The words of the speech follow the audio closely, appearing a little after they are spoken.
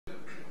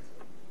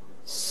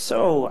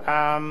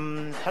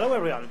Hello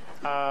everyone.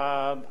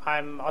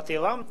 I'm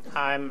Attila.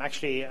 I'm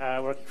actually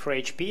working for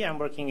HP. I'm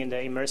working in the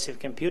immersive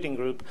computing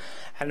group,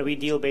 and we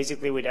deal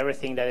basically with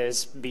everything that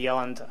is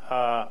beyond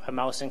a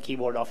mouse and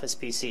keyboard office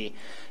PC.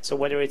 So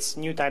whether it's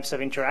new types of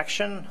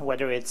interaction,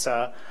 whether it's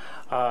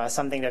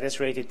something that is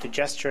related to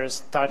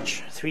gestures,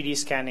 touch, 3D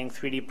scanning,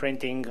 3D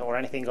printing, or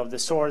anything of the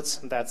sorts,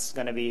 that's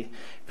going to be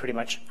pretty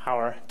much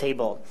our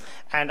table.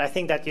 And I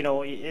think that,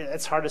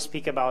 it's hard to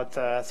speak about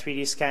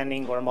 3D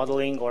scanning or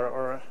modeling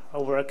or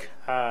work,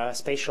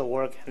 spatial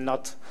work, and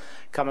not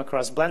come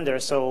across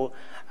Blender. So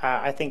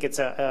I think it's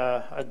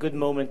a good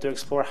moment to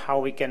explore how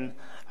we can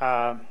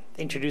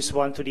introduce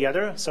one to the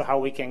other, so how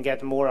we can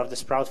get more of the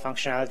Sprout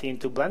functionality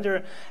into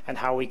Blender, and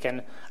how we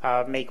can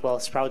make,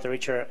 Sprout a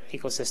richer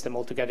ecosystem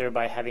altogether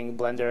by having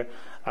Blender,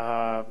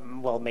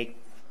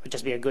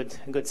 just be a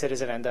good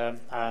citizen and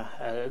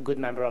a good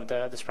member of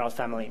the Sprout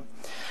family.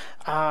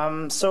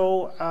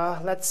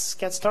 Let's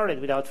get started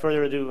without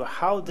further ado.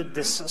 How did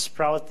this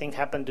Sprout thing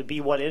happen to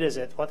be? What is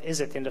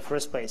it in the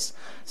first place?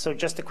 So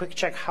just a quick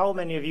check. How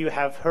many of you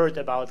have heard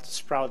about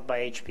Sprout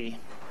by HP?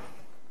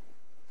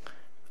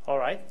 All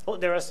right. Oh,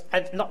 there was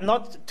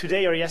not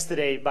today or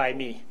yesterday by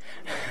me.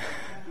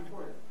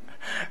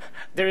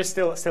 There is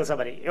still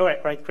somebody. All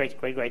right, great.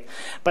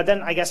 But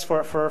then I guess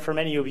for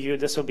many of you,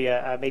 this will be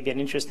maybe an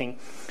interesting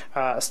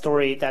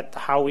story, that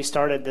how we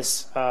started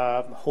this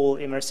whole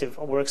immersive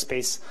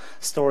workspace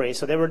story.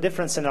 So there were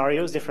different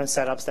scenarios, different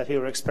setups that we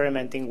were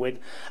experimenting with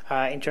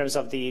in terms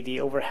of the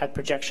overhead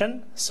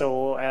projection.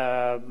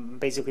 So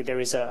basically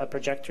there is a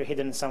projector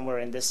hidden somewhere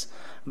in this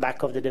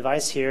back of the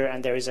device here,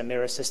 and there is a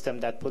mirror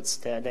system that puts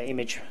the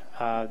image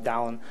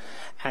down,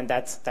 and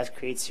that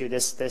creates you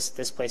this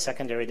display,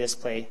 secondary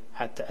display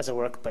as a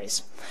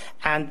workplace.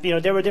 And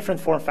there were different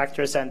form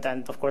factors and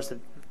of course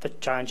the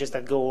challenges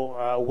that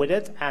go with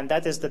it, and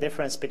that is the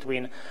difference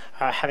between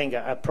having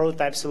a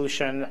prototype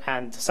solution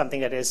and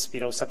something that is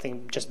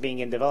something just being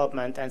in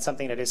development, and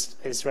something that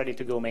is ready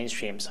to go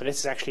mainstream. So this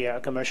is actually a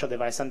commercial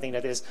device, something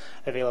that is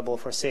available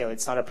for sale.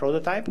 It's not a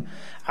prototype,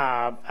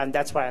 and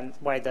that's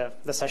why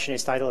the session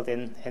is titled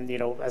in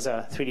as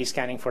a 3D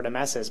scanning for the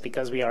masses,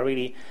 because we are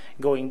really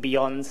going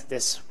beyond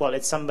this. Well,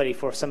 it's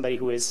for somebody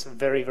who is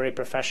very, very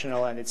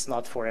professional, and it's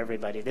not for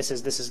everybody. This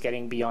is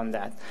getting beyond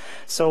that.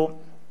 So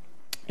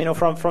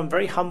from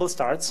very humble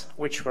starts,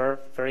 which were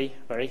very,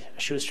 very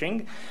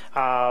shoestring,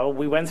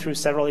 we went through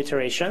several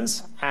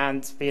iterations,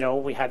 and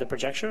we had a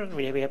projector,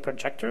 we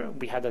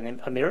had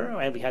a mirror,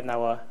 and we had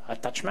now a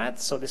touch mat.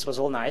 So this was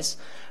all nice,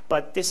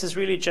 but this is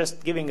really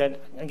just giving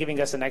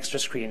us an extra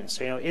screen.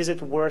 So is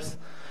it worth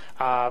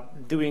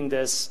doing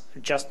this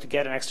just to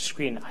get an extra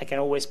screen? I can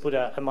always put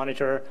a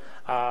monitor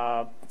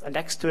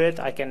next to it.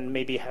 I can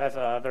maybe have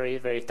a very,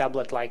 very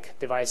tablet-like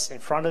device in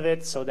front of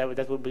it. So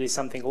that would be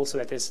something also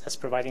that is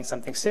providing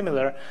something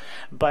similar.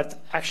 But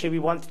actually, we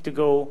wanted to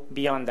go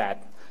beyond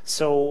that.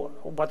 So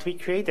what we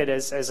created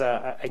is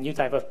a new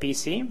type of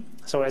PC.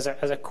 So as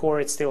a core,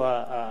 it's still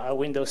a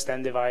Windows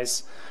 10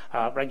 device,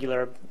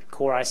 regular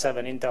Core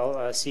i7 Intel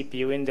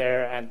CPU in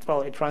there, and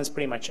it runs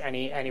pretty much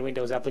any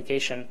Windows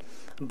application,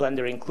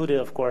 Blender included,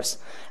 of course,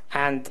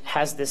 and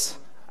has this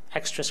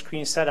extra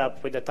screen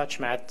setup with the touch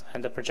mat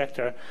and the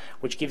projector,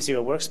 which gives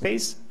you a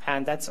workspace.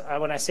 And that's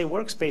when I say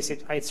workspace,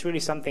 it's really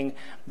something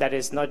that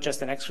is not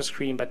just an extra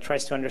screen, but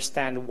tries to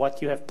understand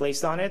what you have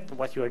placed on it,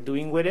 what you are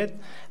doing with it,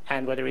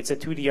 and whether it's a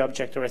 2D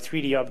object or a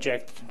 3D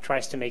object,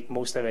 tries to make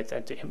most of it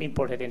and to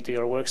import it into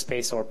your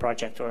workspace or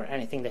project or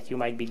anything that you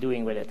might be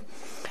doing with it.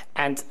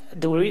 And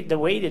the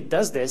way it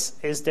does this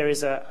is there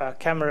is a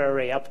camera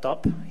array up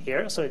top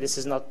here. So this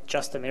is not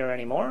just a mirror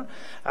anymore.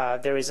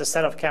 There is a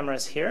set of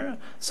cameras here.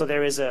 So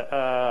there is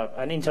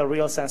an Intel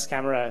RealSense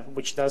camera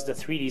which does the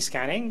 3D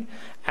scanning,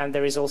 and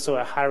there is also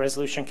a high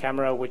resolution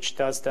camera which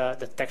does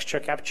the texture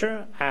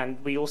capture, and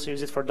we also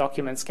use it for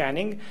document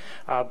scanning.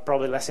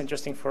 Probably less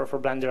interesting for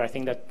Blender. I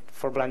think that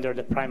for Blender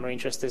the primary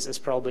interest is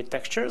probably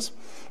textures.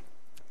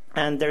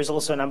 And there's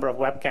also a number of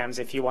webcams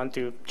if you want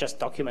to just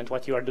document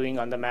what you are doing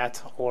on the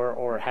mat,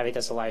 or have it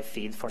as a live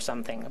feed for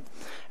something.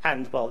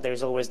 And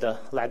there's always the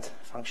LED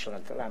function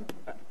at the lamp.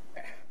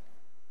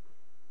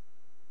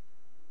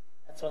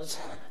 That was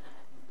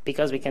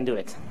because we can do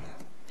it.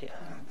 Yeah.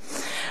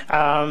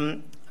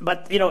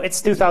 But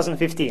it's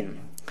 2015.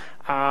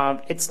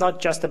 It's not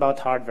just about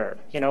hardware.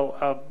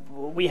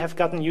 We have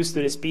gotten used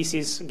to these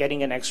PCs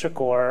getting an extra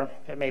core,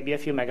 maybe a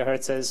few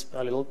megahertzes,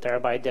 a little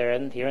terabyte there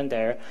and here and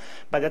there,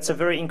 but that's a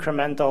very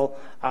incremental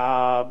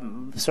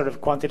sort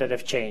of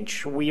quantitative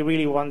change. We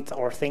really want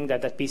or think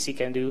that PC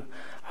can do,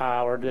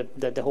 or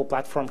the whole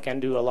platform can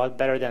do a lot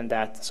better than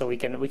that. So we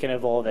can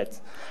evolve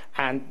it.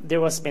 And there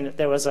was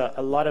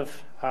a lot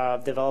of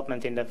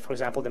development in for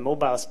example, the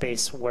mobile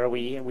space, where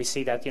we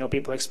see that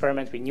people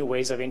experiment with new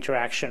ways of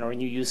interaction or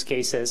new use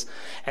cases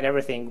and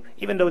everything,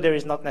 even though there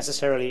is not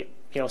necessarily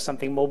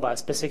something mobile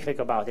specific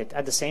about it.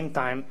 At the same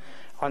time,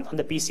 on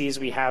the PCs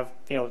we have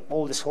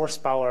all this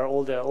horsepower,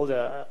 all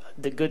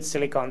the good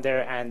silicon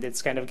there, and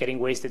it's kind of getting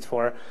wasted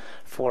for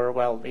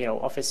well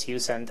office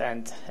use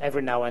and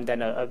every now and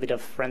then a bit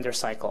of render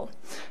cycle.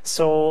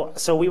 So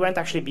we went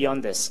actually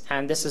beyond this,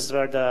 and this is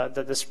where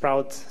the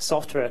Sprout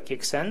software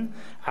kicks in.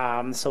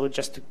 So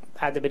just to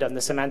add a bit on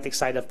the semantic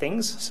side of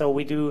things, so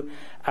we do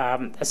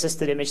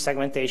assisted image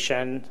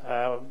segmentation,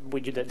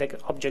 we do the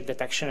object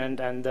detection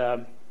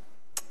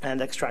and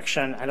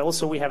extraction, and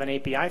also we have an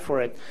API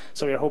for it.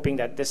 So we're hoping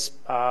that this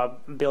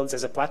builds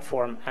as a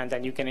platform, and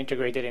then you can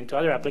integrate it into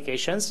other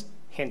applications,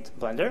 hint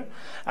Blender,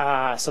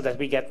 so that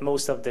we get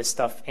most of this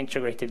stuff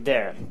integrated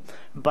there.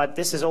 But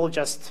this is all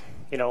just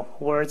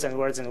words and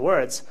words and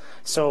words.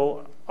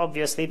 So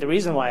obviously the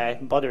reason why I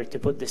bothered to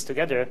put this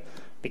together,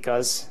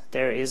 because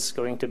there is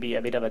going to be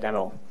a bit of a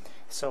demo.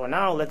 So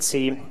now let's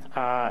see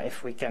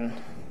if we can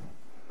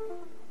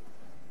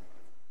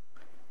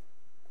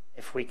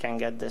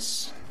get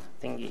this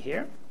thingy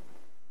here.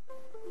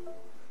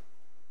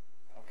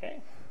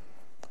 Okay,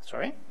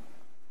 sorry.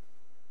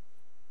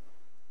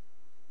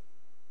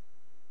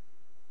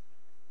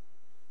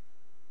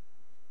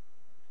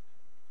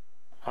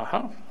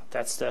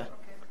 That's the,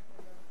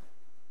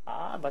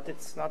 but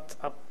it's not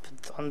up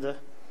on the,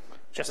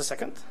 just a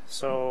second.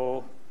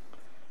 So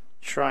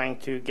I'm trying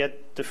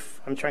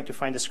to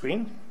find the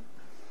screen,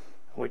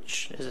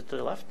 which is it to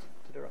the left?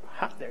 To the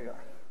right? There you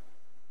are.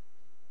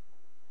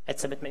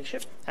 It's a bit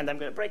makeshift, and I'm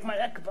going to break my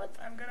neck, but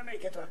I'm going to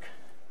make it work.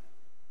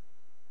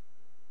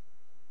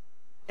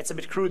 It's a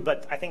bit crude,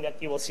 but I think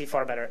that you will see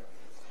far better.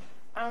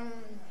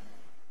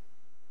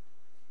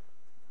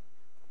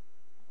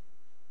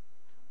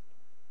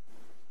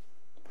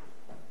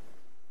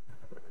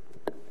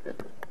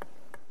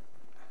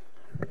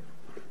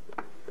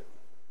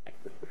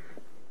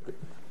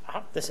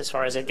 This is as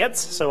far as it gets,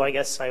 so I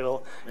guess I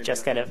will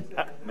just kind of...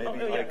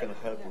 maybe I can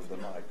help with the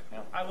mic. Yeah.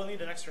 I will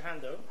need an extra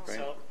hand, though. Great.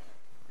 So.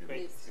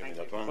 Great. Thank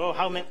you. One. Oh,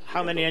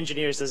 how many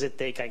engineers does it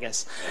take, I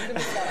guess?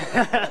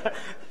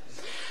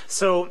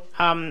 So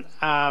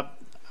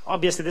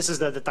obviously this is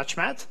the touch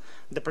mat.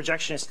 The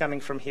projection is coming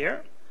from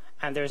here,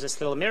 and there's this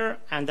little mirror,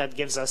 and that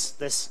gives us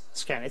this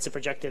scan. It's a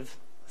projective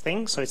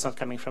thing, so it's not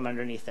coming from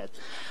underneath it.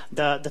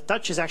 The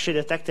touch is actually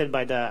detected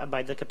by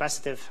the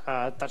capacitive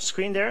touch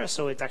screen there,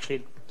 so it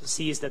actually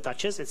sees the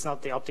touches. It's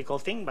not the optical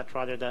thing, but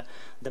rather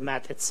the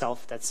mat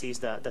itself that sees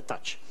the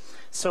touch.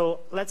 So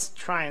let's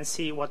try and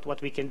see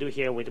what we can do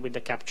here with the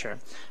capture.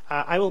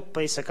 I will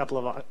place a couple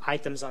of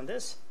items on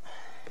this,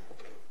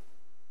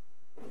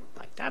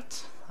 like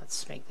that.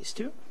 Let's make these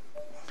two.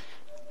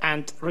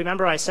 And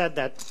remember I said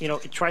that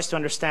it tries to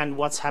understand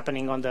what's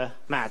happening on the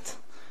mat.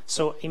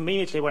 So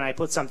immediately when I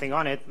put something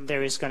on it,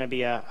 there is going to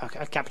be a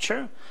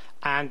capture,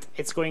 and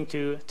it's going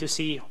to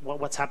see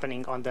what's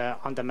happening on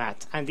the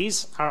mat. And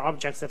these are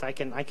objects that I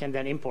can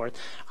then import.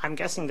 I'm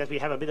guessing that we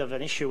have a bit of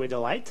an issue with the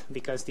light,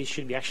 because these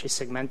should be actually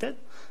segmented.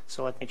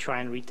 So let me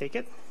try and retake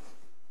it.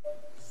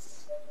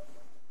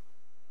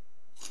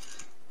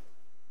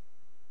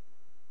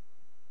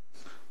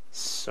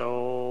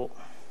 So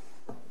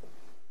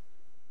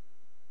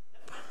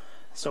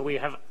we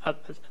have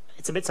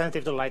it's a bit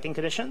sensitive to the lighting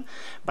condition,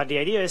 but the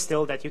idea is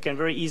still that you can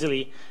very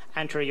easily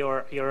enter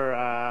your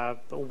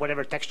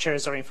whatever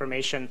textures or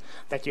information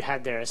that you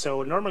had there.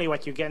 So normally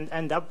what you can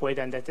end up with,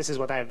 and that this is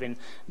what I've been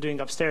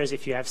doing upstairs,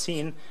 if you have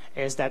seen,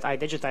 is that I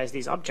digitize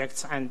these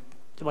objects, and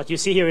what you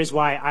see here is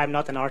why I'm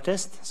not an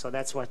artist. So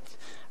that's what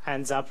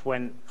ends up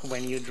when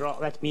you draw.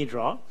 Let me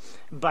draw.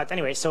 But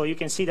anyway, so you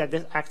can see that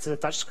this acts as a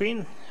touch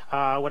screen,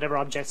 whatever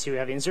objects you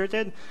have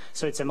inserted.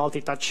 So it's a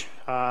multi-touch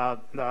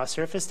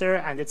surface there,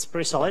 and it's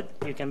pretty solid.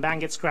 You can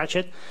bang it, scratch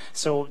it.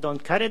 So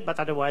don't cut it, but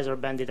otherwise, or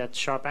bend it at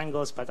sharp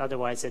angles. But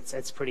otherwise,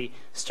 it's pretty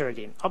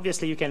sturdy.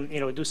 Obviously, you can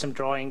do some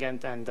drawing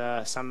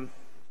and some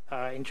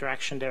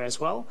interaction there as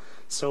well.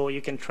 So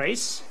you can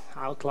trace,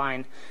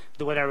 outline,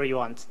 do whatever you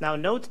want. Now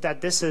note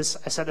that this is,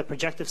 I said, a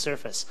projective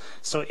surface.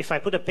 So if I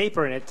put a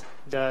paper in it,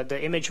 the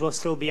image will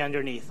still be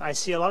underneath. I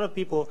see a lot of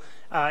people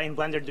in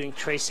Blender doing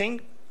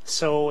tracing,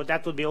 so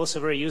that would be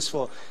also very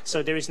useful.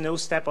 So there is no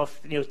step of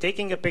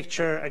taking a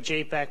picture, a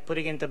JPEG,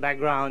 putting it in the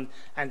background,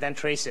 and then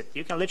trace it.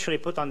 You can literally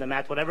put on the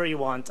mat whatever you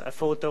want, a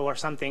photo or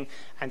something,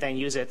 and then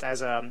use it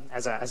as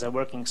a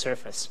working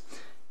surface.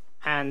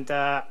 And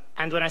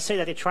when I say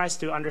that it tries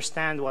to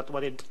understand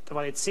what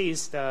it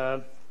sees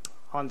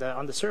on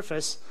the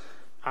surface,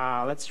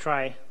 let's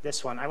try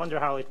this one. I wonder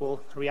how it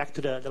will react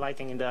to the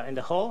lighting in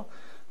the hall.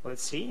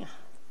 Let's see.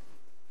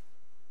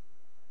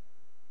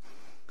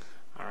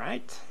 All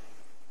right.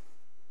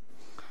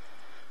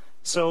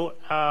 So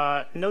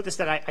notice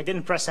that I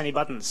didn't press any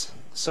buttons.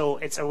 So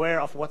it's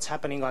aware of what's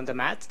happening on the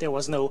mat. There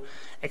was no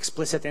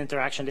explicit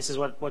interaction. This is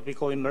what we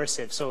call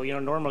immersive. So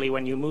normally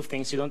when you move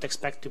things, you don't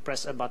expect to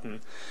press a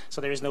button.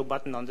 So there is no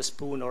button on the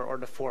spoon or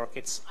the fork.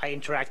 I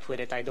interact with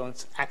it. I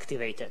don't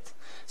activate it.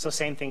 So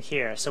same thing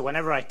here. So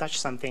whenever I touch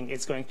something,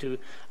 it's going to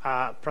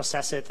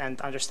process it and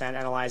understand,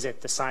 analyze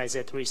it, size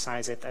it,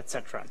 resize it,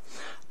 etc.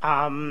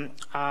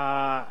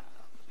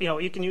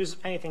 You can use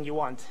anything you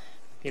want.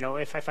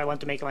 If I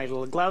want to make my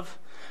little glove,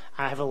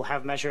 I will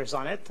have measures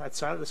on it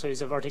as well. So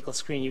it's a vertical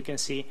screen. You can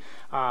see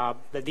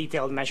the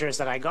detailed measures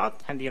that I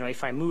got, and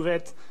if I move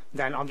it,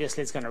 then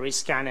obviously it's going to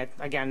rescan it.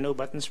 Again, no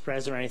buttons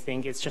pressed or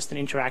anything. It's just an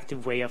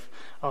interactive way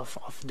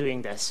of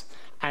doing this.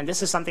 And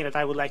this is something that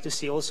I would like to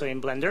see also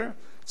in Blender,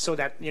 so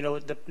that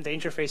the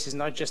interface is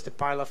not just a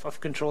pile of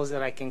controls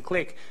that I can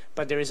click,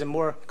 but there is a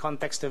more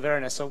context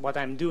awareness of what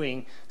I'm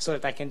doing, so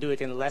that I can do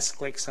it in less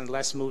clicks and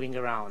less moving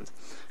around.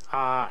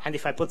 And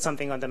if I put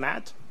something on the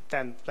mat,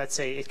 then let's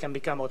say it can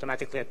become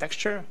automatically a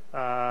texture,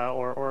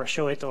 or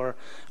show it or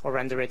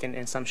render it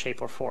in some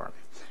shape or form.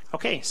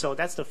 Okay, so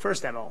that's the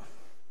first demo.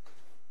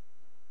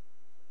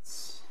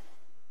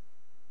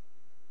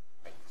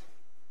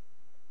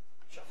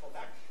 Shuffle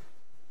back.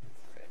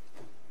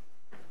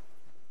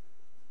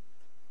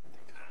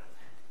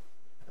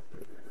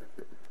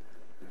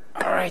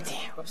 All righty.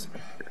 Whoops.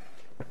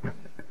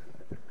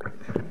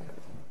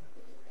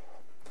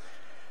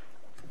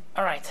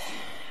 All right,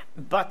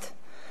 but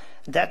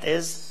that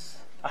is,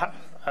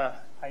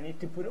 I need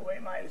to put away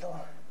my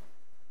little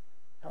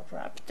help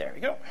wrap. There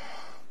we go.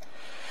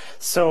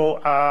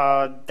 So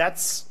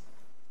that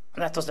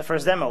was the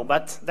first demo.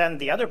 But then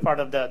the other part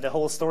of the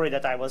whole story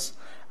that I was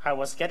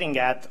getting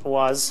at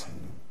was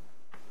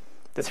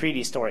the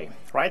 3D story,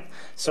 right?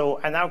 So,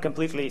 and now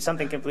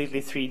something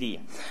completely 3D.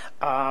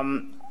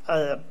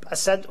 I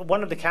said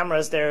one of the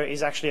cameras there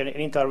is actually an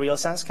Intel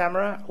RealSense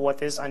camera.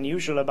 What is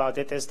unusual about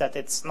it is that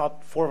it's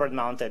not forward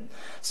mounted,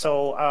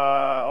 so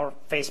or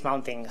face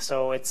mounting.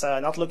 So it's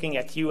not looking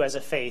at you as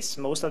a face.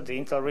 Most of the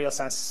Intel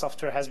RealSense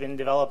software has been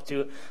developed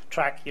to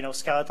track,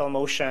 skeletal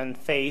motion,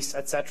 face,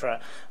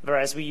 etc.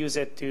 Whereas we use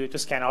it to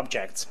scan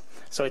objects.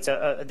 So it's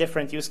a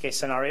different use case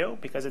scenario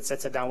because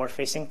it's a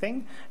downward-facing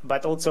thing.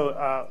 But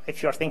also,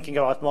 if you're thinking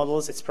about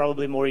models, it's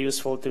probably more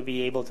useful to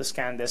be able to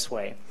scan this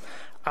way.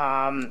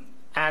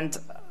 And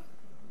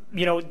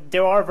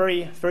there are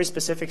very, very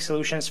specific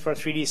solutions for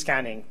 3D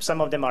scanning. Some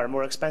of them are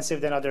more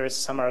expensive than others.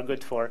 Some are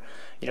good for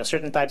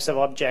certain types of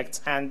objects.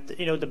 And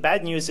the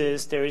bad news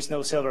is there is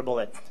no silver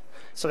bullet.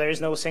 So there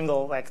is no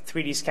single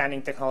 3D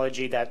scanning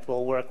technology that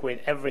will work with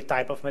every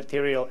type of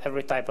material,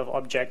 every type of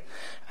object,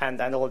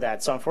 and all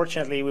that. So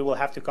unfortunately, we will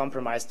have to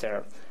compromise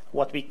there.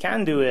 What we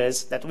can do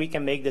is that we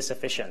can make this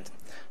efficient.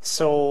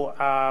 So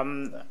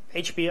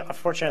HP,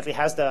 unfortunately,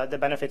 has the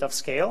benefit of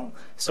scale.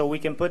 So we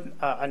can put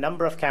a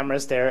number of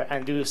cameras there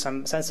and do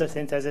some sensor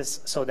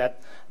synthesis so that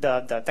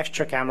the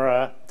texture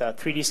camera, the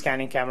 3D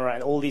scanning camera,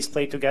 and all these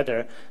play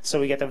together. So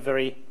we get a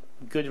very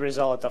good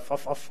result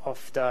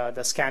of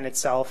the scan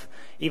itself,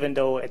 even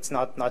though it's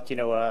not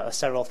a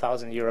several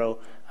 €1,000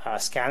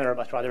 scanner,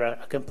 but rather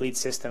a complete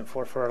system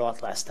for a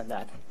lot less than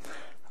that.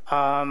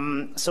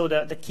 So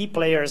the key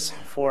players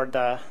for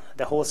the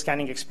whole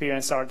scanning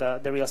experience are the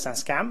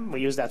RealSense cam.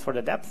 We use that for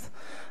the depth,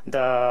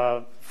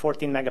 the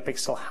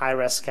 14-megapixel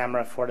high-res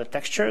camera for the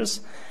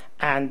textures,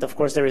 and of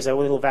course there is a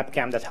little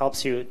webcam that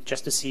helps you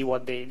just to see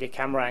what the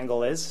camera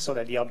angle is, so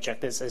that the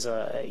object is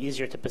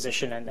easier to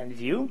position and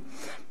view.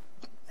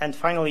 And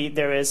finally,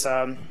 there is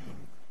the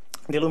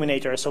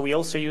illuminator. So we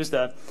also use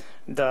the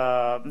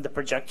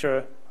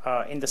projector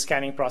in the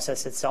scanning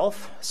process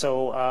itself.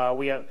 So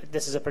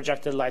this is a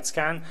projected light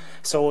scan.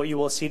 So you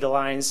will see the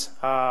lines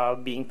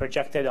being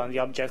projected on the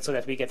object so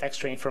that we get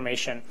extra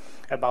information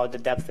about the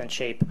depth and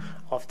shape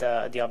of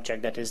the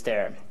object that is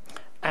there.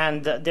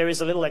 And there is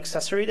a little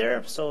accessory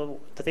there. So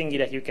the thing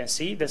that you can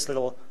see, this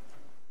little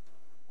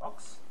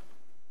box,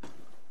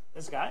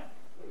 this guy.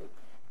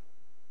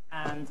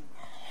 And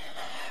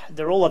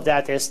the role of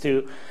that is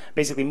to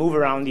basically move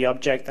around the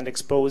object and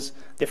expose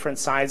different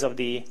sides of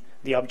the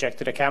object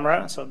to the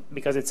camera. So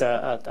because it's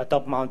a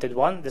top-mounted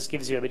one, this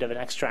gives you a bit of an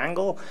extra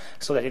angle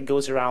so that it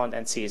goes around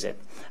and sees it.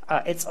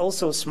 It's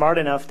also smart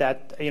enough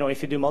that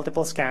if you do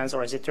multiple scans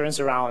or as it turns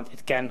around,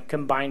 it can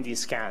combine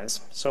these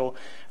scans. So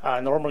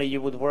normally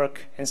you would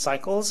work in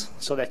cycles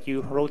so that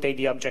you rotate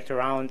the object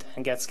around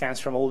and get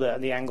scans from all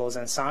the angles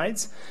and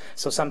sides.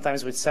 So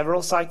sometimes with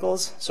several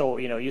cycles, so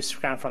you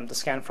scan from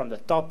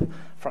the top,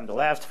 from the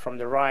left, from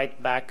the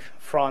right, back,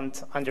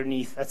 front,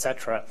 underneath,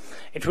 etc.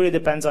 It really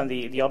depends on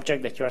the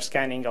object that you are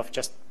scanning, of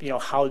just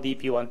how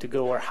deep you want to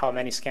go or how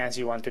many scans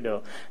you want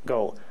to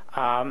go.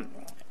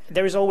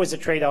 There is always a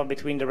trade-off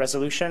between the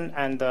resolution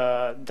and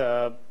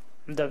the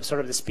sort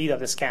of the speed of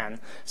the scan.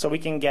 So we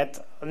can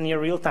get near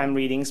real-time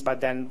readings,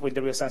 but then with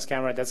the RealSense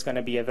camera, that's going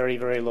to be a very,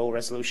 very low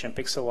resolution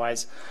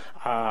pixel-wise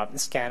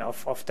scan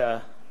of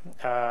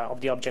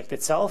the object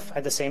itself.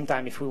 At the same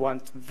time, if we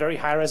want very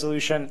high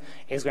resolution,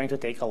 it's going to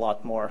take a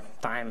lot more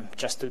time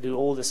just to do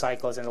all the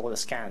cycles and all the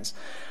scans.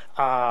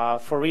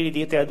 For really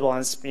detailed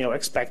ones,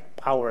 expect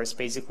hours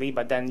basically,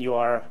 but then you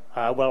are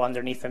well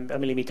underneath a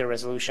millimeter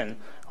resolution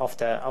of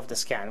the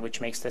scan,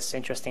 which makes this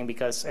interesting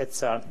because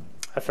it's a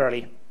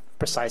fairly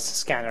precise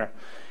scanner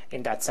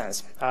in that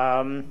sense.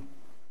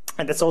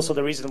 And that's also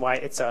the reason why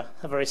it's a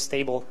very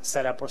stable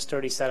setup or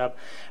sturdy setup,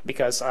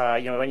 because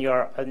when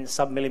you're in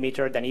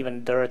sub-millimeter, then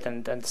even dirt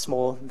and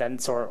small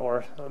dents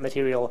or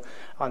material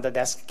on the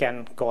desk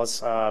can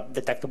cause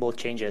detectable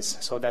changes.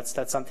 So that's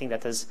something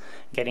that is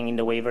getting in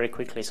the way very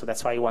quickly. So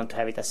that's why you want to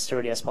have it as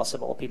sturdy as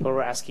possible. People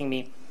were asking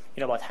me,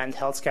 about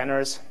handheld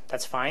scanners.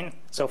 That's fine.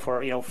 So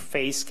for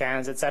face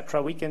scans,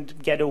 etc., we can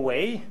get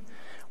away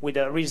with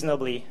a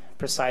reasonably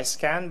precise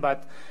scan,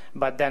 but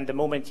then the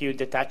moment you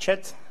detach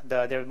it,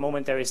 the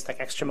moment there is like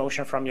extra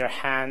motion from your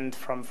hand,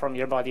 from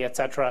your body,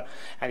 etc.,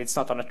 and it's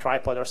not on a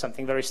tripod or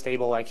something very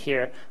stable like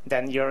here,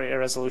 then your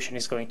resolution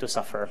is going to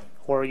suffer,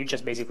 or you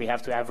just basically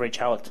have to average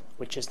out,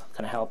 which is not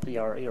going to help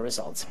your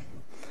results.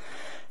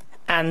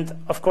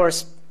 And of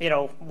course,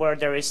 where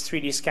there is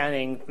 3D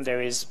scanning, there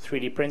is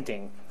 3D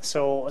printing.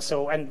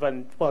 And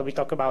when we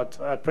talk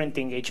about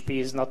printing, HP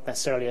is not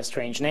necessarily a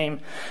strange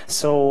name.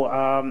 So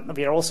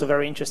we are also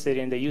very interested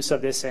in the use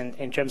of this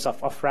in terms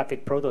of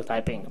rapid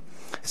prototyping.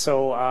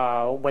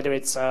 So whether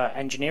it's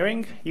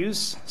engineering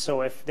use,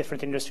 so if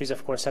different industries,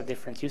 of course, have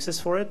different uses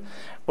for it.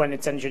 When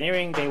it's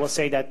engineering, they will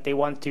say that they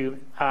want to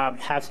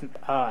have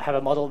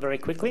a model very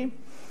quickly,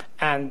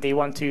 and they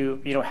want to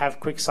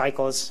have quick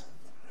cycles,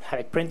 have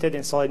it printed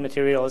in solid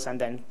materials, and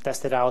then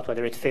test it out,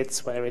 whether it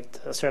fits, whether it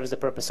serves the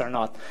purpose or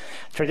not.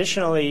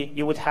 Traditionally,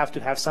 you would have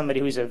to have somebody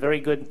who is a very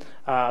good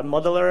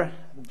modeler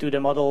do the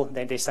model,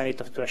 then they send it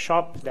to a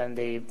shop, then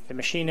they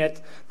machine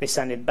it, they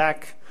send it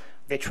back,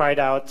 they try it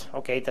out,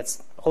 okay,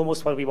 that's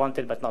almost what we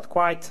wanted, but not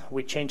quite.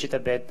 We change it a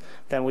bit,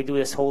 then we do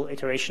this whole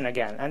iteration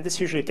again. And this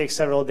usually takes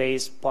several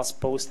days plus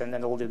post, and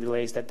then all the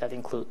delays that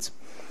includes.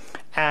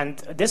 And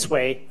this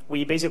way,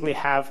 we basically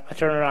have a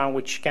turnaround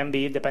which can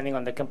be, depending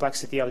on the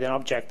complexity of the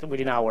object,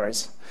 within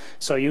hours.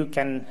 So you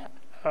can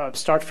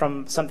start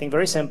from something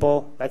very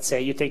simple. Let's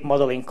say you take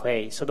modeling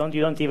clay. So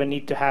you don't even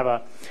need to have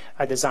a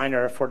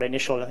designer for the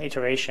initial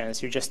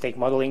iterations. You just take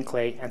modeling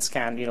clay and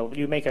scan.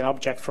 You make an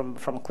object from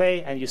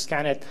clay, and you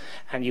scan it,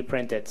 and you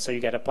print it. So you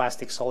get a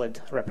plastic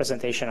solid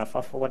representation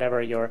of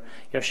whatever your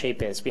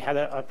shape is. We had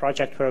a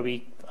project where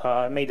we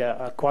made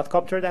a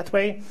quadcopter that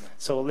way.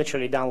 So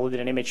literally downloaded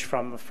an image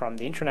from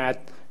the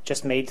internet,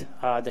 just made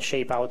the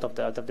shape out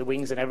of the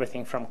wings and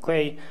everything from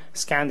clay,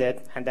 scanned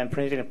it, and then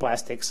printed it in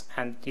plastics.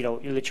 And you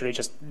literally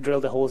just drill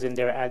the holes in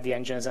there, add the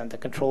engines and the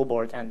control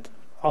board, and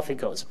off it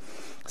goes.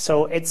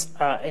 So it's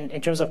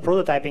in terms of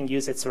prototyping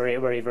use, it's very,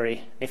 very,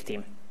 very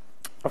nifty.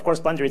 Of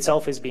course, Blender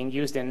itself is being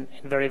used in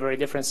very, very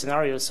different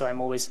scenarios, so I'm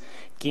always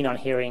keen on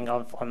hearing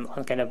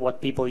on kind of what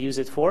people use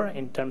it for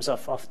in terms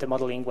of the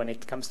modeling when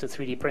it comes to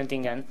 3D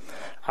printing and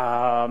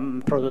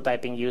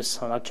prototyping use,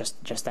 so not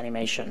just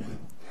animation.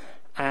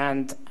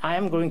 And I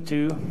am going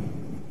to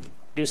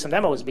do some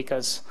demos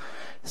because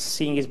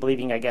seeing is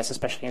believing, I guess,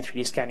 especially in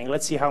 3D scanning.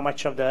 Let's see how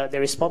much of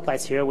there is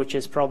spotlights here, which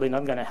is probably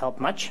not going to help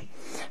much,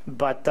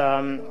 but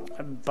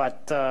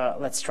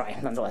let's try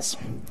nonetheless.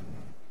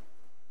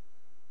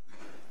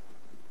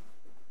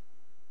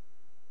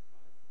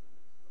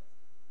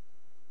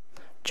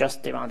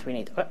 Just the amount we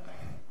need. All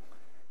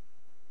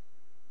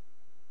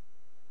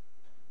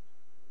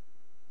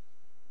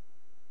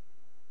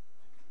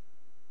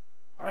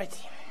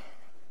right.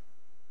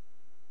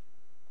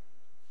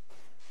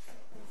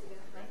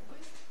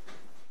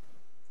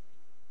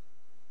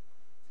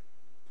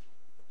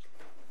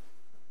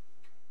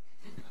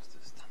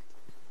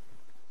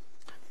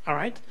 All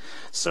right.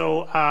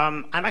 So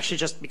I'm actually,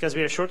 just because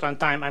we are short on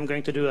time, I'm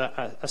going to do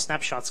a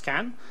snapshot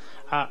scan.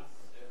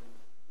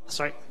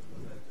 Sorry.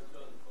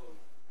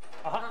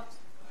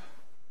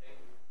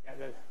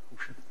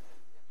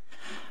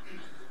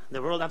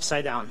 The world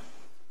upside down.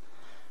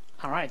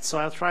 All right, so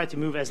I'll try to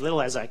move as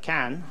little as I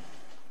can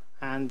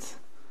and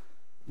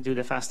do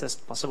the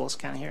fastest possible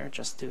scan here,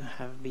 just to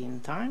have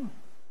been time.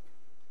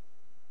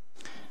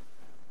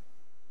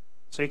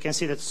 So you can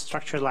see the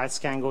structured light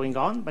scan going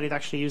on, but it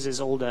actually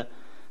uses all the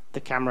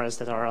cameras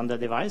that are on the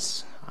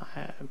device.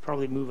 I'll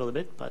probably move a little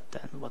bit, but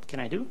then what can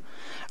I do?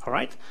 All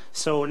right,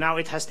 so now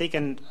it has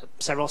taken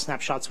several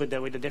snapshots with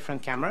the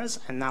different cameras,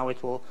 and now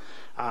it will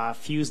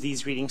fuse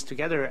these readings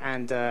together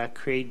and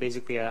create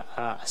basically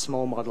a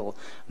small model.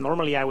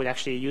 Normally, I would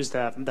actually use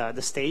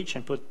the stage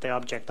and put the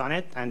object on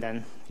it, and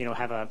then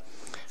have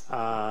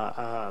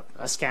a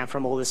scan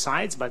from all the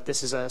sides. But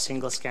this is a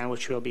single scan,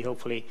 which will be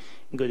hopefully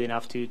good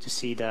enough to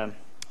see the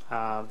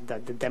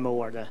demo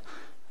or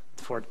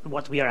for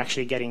what we are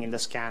actually getting in the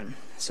scan.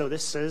 So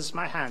this is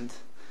my hand.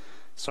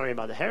 Sorry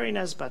about the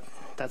hairiness, but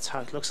that's how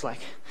it looks like.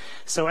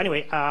 So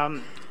anyway,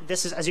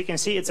 this is, as you can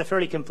see, it's a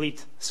fairly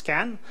complete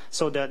scan.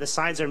 So the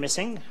sides are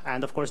missing,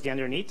 and of course the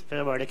underneath,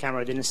 where the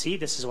camera didn't see.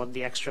 This is what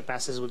the extra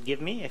passes would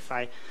give me. If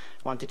I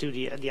wanted to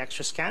do the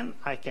extra scan,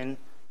 I can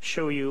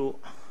show you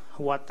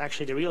what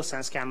actually the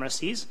RealSense camera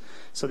sees.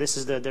 So this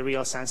is the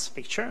RealSense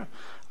picture.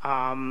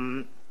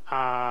 And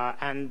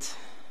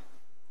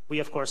we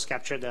of course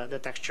capture the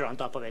texture on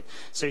top of it.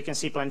 So you can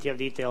see plenty of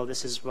detail.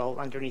 This is well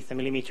underneath the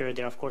millimeter.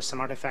 There are of course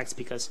some artifacts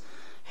because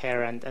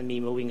hair and me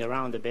moving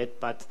around a bit,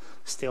 but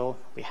still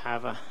we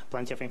have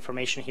plenty of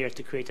information here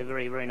to create a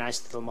very, very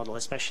nice little model,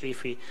 especially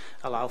if we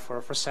allow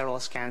for several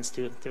scans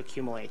to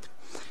accumulate.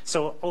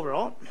 So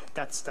overall,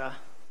 that's the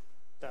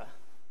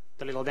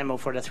little demo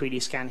for the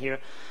 3D scan here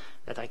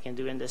that I can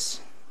do in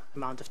this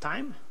amount of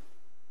time.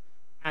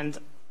 And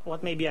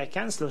what maybe I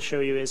can still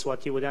show you is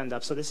what you would end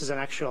up. So this is an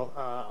actual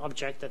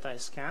object that I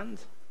scanned.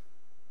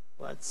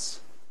 Let's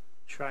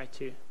try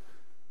to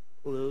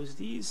close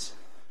these.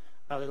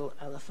 A little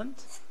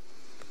elephant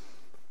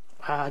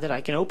that I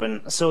can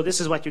open. So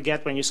this is what you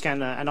get when you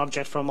scan an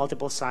object from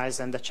multiple sizes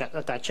and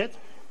attach it.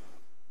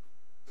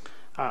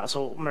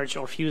 So merge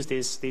or fuse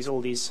all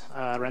these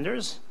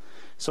renders.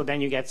 So then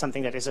you get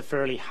something that is a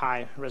fairly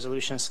high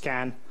resolution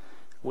scan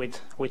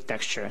with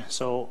texture.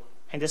 So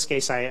in this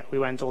case, we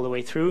went all the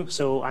way through,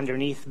 so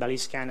underneath, belly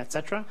scan,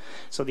 etc.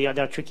 So the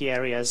other tricky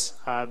areas,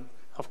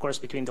 of course,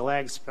 between the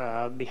legs,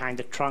 behind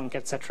the trunk,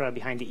 etc.,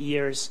 behind the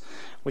ears,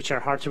 which are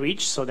hard to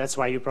reach. So that's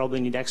why you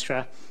probably need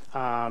extra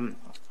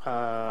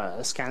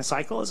scan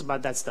cycles.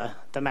 But that's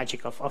the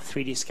magic of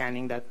 3D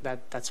scanning.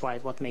 That's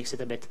what makes it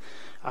a bit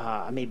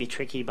maybe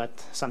tricky, but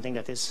something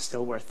that is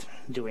still worth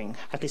doing,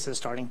 at least as a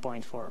starting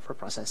point for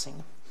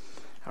processing.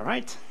 All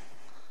right.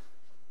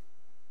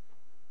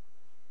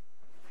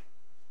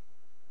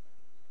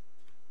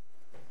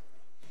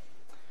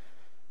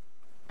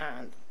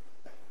 And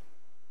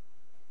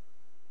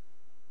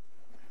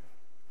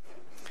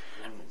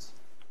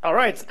all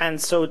right, and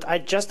so I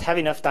just have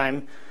enough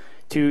time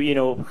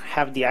to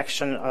have the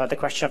question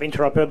of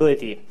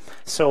interoperability.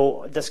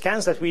 So the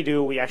scans that we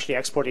do, we actually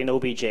export in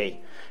OBJ.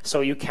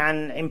 So you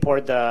can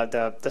import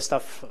the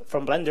stuff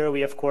from Blender.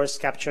 We of course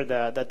capture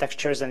the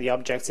textures and the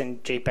objects in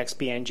JPEGs,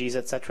 PNGs,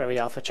 etc. with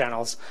alpha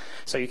channels.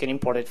 So you can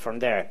import it from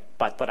there.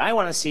 But what I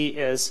want to see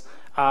is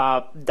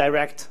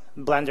direct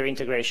Blender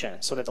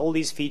integration, so that all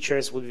these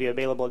features would be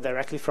available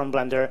directly from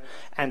Blender,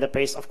 and the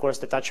paste, of course,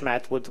 the touch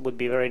mat would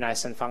be very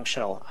nice and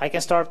functional. I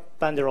can start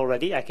Blender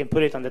already. I can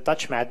put it on the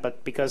touch mat,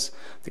 but because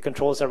the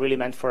controls are really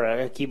meant for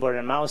a keyboard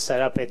and mouse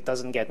setup, it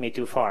doesn't get me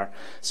too far.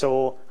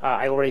 So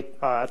I already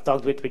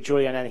talked with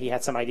Julian, and he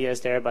had some ideas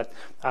there, but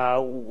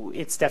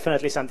it's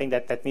definitely something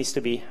that needs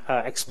to be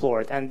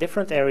explored, and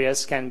different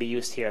areas can be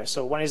used here.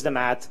 So one is the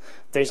mat.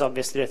 There's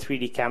obviously the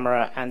 3D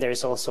camera, and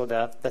there's also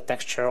the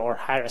texture or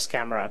high-res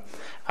camera.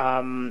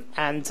 Are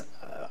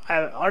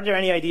there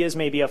any ideas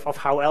maybe of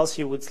how else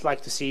you would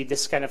like to see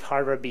this kind of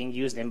hardware being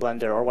used in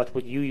Blender, or what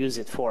would you use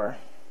it for?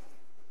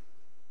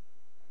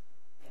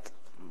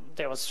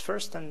 There was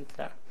first and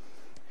there.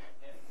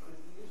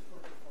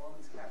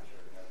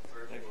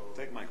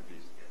 Take mic,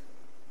 please.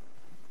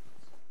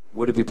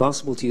 Would it be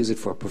possible to use it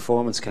for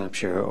performance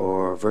capture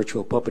or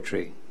virtual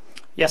puppetry?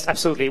 Yes,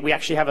 absolutely. We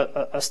actually have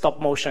a stop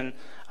motion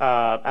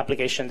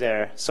application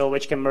there, so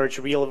which can merge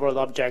real world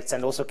objects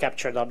and also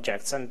captured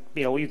objects, and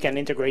you can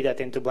integrate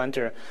that into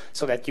Blender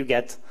so that you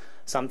get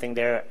something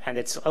there, and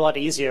it's a lot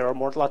easier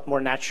or a lot more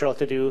natural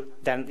to do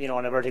than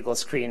on a vertical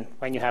screen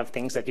when you have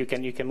things that you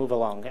can move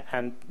along.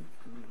 And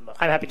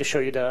I'm happy to show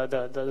you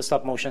the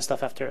stop motion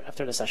stuff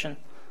after the session.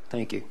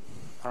 Thank you.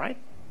 All right.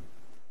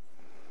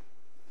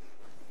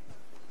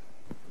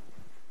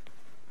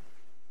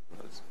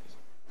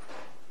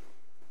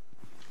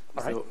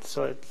 All right.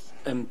 So it's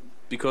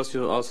because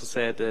you also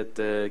said that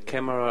the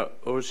camera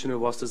originally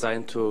was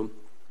designed to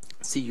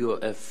see your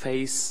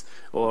face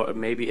or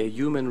maybe a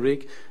human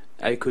rig,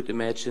 I could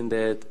imagine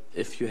that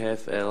if you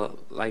have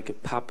like a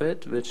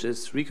puppet which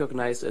is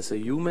recognized as a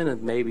human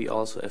and maybe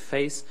also a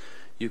face,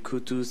 you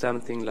could do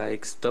something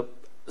like stop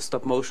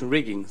motion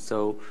rigging.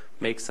 So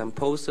make some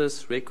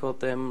poses, record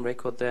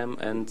them,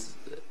 and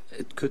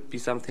it could be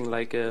something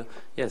like an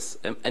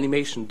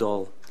animation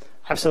doll.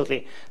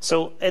 Absolutely.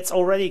 So it's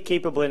already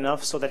capable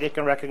enough so that it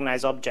can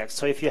recognize objects.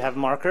 So if you have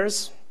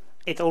markers,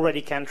 it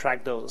already can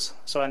track those.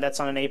 So, and that's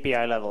on an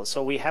API level.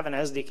 So we have an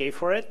SDK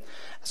for it,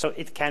 so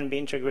it can be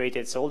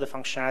integrated. So all the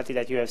functionality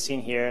that you have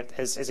seen here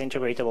is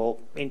integratable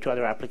into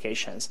other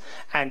applications.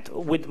 And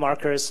with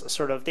markers,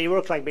 they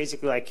work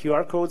basically like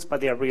QR codes,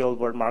 but they are real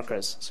world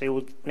markers. So you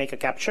would make a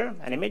capture,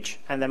 an image,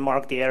 and then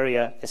mark the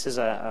area. This is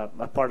a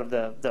part of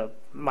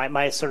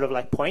my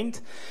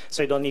point.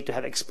 So you don't need to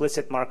have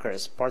explicit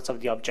markers. Parts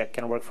of the object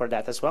can work for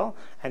that as well.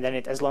 And then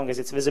as long as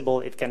it's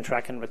visible, it can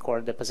track and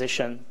record the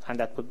position, and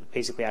that would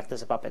basically act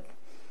as a puppet.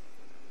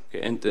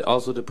 Okay, and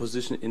also the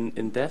position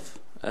in depth.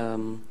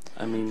 So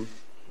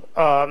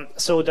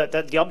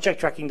the object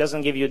tracking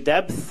doesn't give you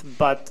depth,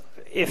 but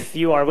if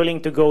you are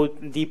willing to go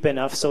deep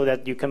enough so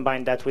that you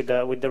combine that with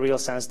the real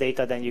sense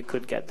data, then you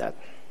could get that.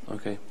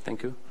 Okay,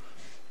 thank you.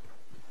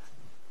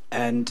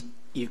 And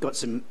you've got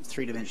some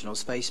three-dimensional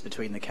space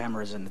between the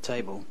cameras and the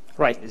table.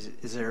 Right.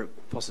 Is there a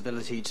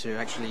possibility to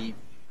actually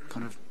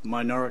kind of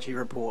minority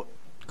report,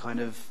 kind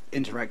of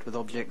interact with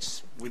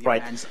objects with your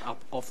hands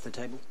up off the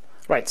table?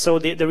 Right. So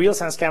the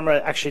RealSense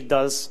camera actually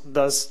does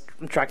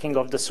tracking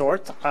of the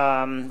sort.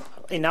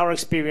 In our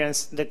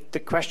experience, the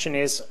question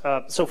is,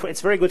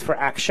 it's very good for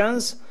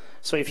actions.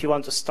 So if you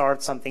want to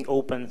start something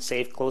open,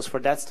 save, close, for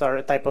that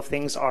type of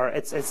things,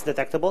 it's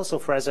detectable. So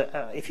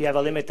if you have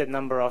a limited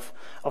number of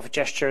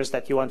gestures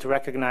that you want to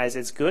recognize,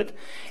 it's good.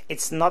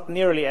 It's not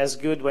nearly as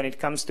good when it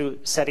comes to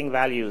setting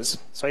values.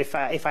 So if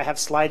I have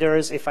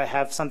sliders, if I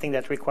have something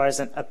that requires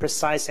a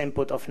precise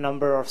input of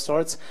number of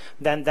sorts,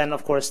 then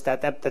of course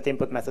that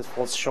input method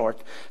falls short.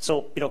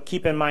 So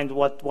keep in mind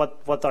what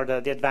are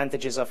the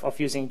advantages of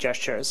using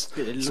gestures.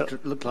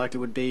 It looked like it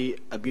would be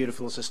a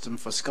beautiful system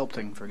for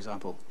sculpting, for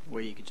example,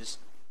 where you could just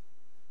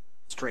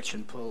stretch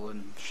and pull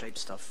and shape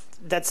stuff.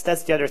 That's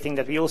the other thing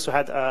that we also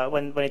had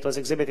when it was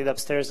exhibited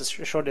upstairs,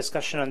 a short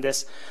discussion on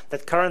this,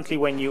 that currently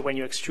when you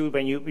extrude,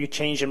 when you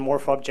change and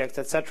morph objects,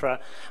 etc.,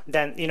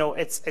 then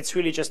it's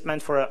really just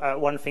meant for a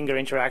one finger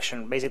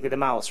interaction, basically the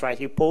mouse, right?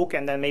 You poke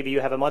and then maybe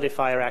you have a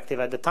modifier active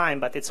at the time,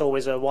 but it's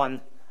always a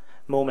one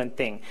moment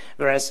thing.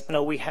 Whereas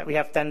we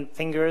have 10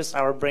 fingers.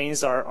 Our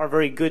brains are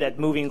very good at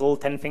moving all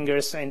 10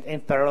 fingers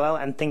in parallel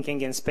and thinking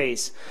in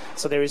space.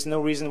 So there is no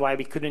reason why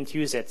we couldn't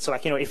use it. So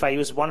if I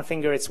use one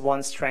finger, it's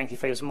one strength.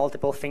 If I use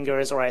multiple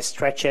fingers or I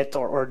stretch it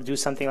or do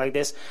something like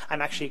this,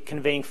 I'm actually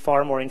conveying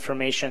far more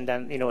information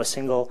than a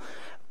single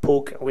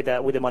poke with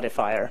a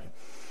modifier.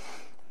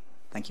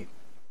 Thank you.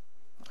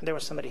 There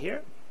was somebody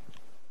here.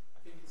 I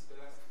think it's the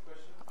last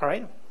question. All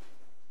right.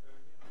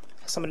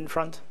 Somebody in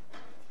front.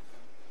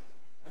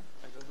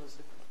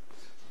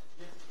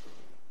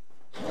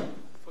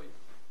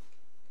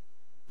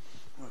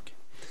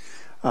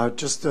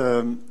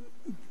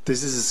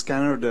 This is a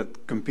scanner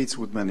that competes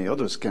with many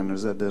other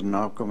scanners that are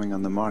now coming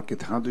on the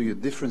market. How do you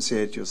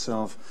differentiate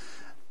yourself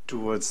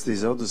towards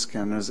these other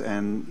scanners?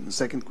 And the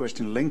second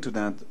question linked to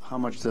that, how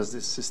much does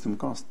this system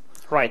cost?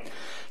 Right.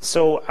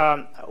 So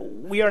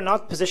we are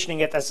not positioning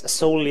it as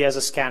solely as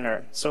a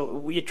scanner. So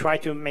we try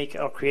to make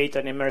or create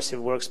an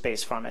immersive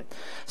workspace from it.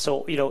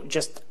 So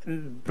just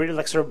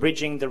sort of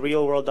bridging the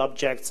real world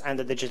objects and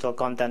the digital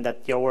content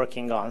that you're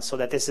working on, so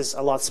that this is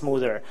a lot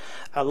smoother.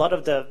 A lot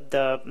of the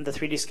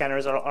 3D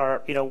scanners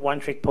are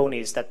one-trick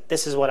ponies. That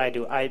this is what I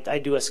do. I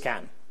do a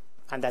scan.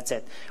 And that's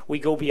it. We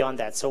go beyond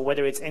that. So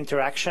whether it's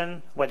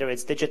interaction, whether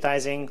it's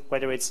digitizing,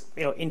 whether it's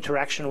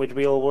interaction with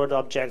real-world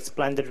objects,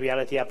 blended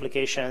reality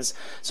applications.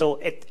 So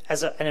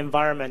as an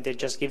environment, it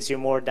just gives you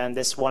more than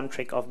this one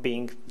trick of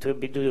do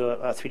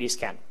a 3D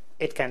scan.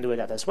 It can do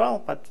that as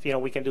well, but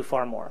we can do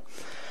far more.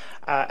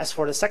 As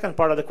for the second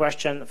part of the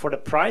question, for the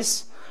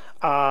price.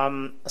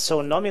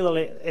 So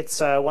nominally it's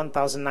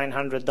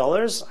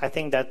 $1,900. I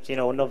think that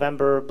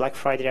November, Black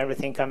Friday,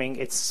 everything coming,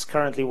 it's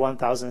currently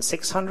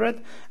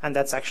 $1,600, and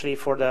that's actually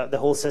for the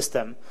whole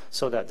system.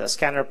 So the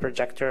scanner,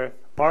 projector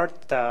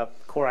part, the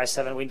Core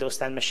i7 Windows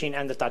 10 machine,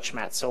 and the touch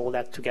mat. So all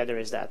that together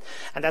is that,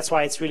 and that's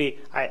why it's really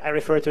I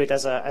refer to it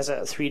as a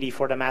 3D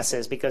for the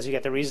masses, because you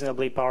get a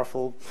reasonably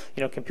powerful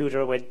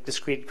computer with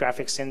discrete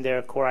graphics in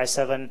there, Core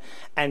i7,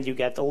 and you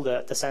get all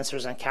the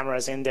sensors and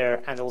cameras in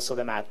there, and also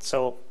the mat.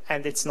 So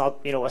and it's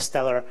not a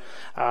stellar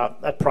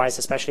price,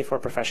 especially for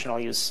professional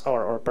use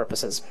or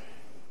purposes.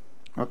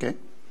 Okay.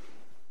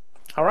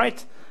 All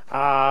right.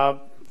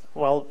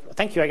 Well,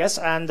 thank you, I guess.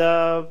 And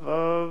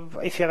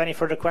if you have any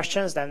further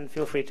questions, then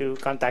feel free to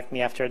contact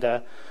me after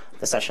the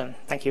session.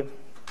 Thank you.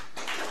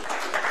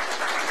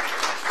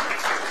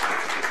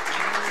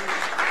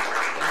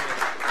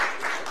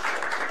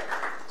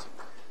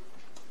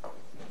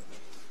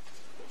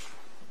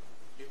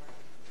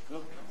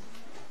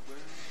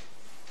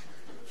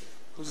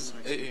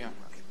 Yeah.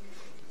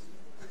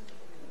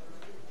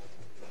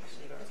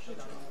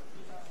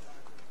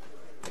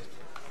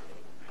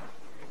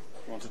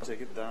 Want to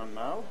take it down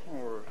now,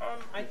 or?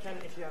 I can,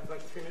 if you have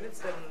like 3 minutes,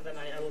 then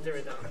I will tear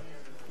it down.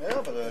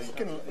 Yeah, but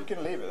you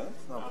can leave it.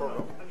 No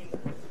problem. I mean,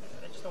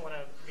 I just don't want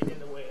to.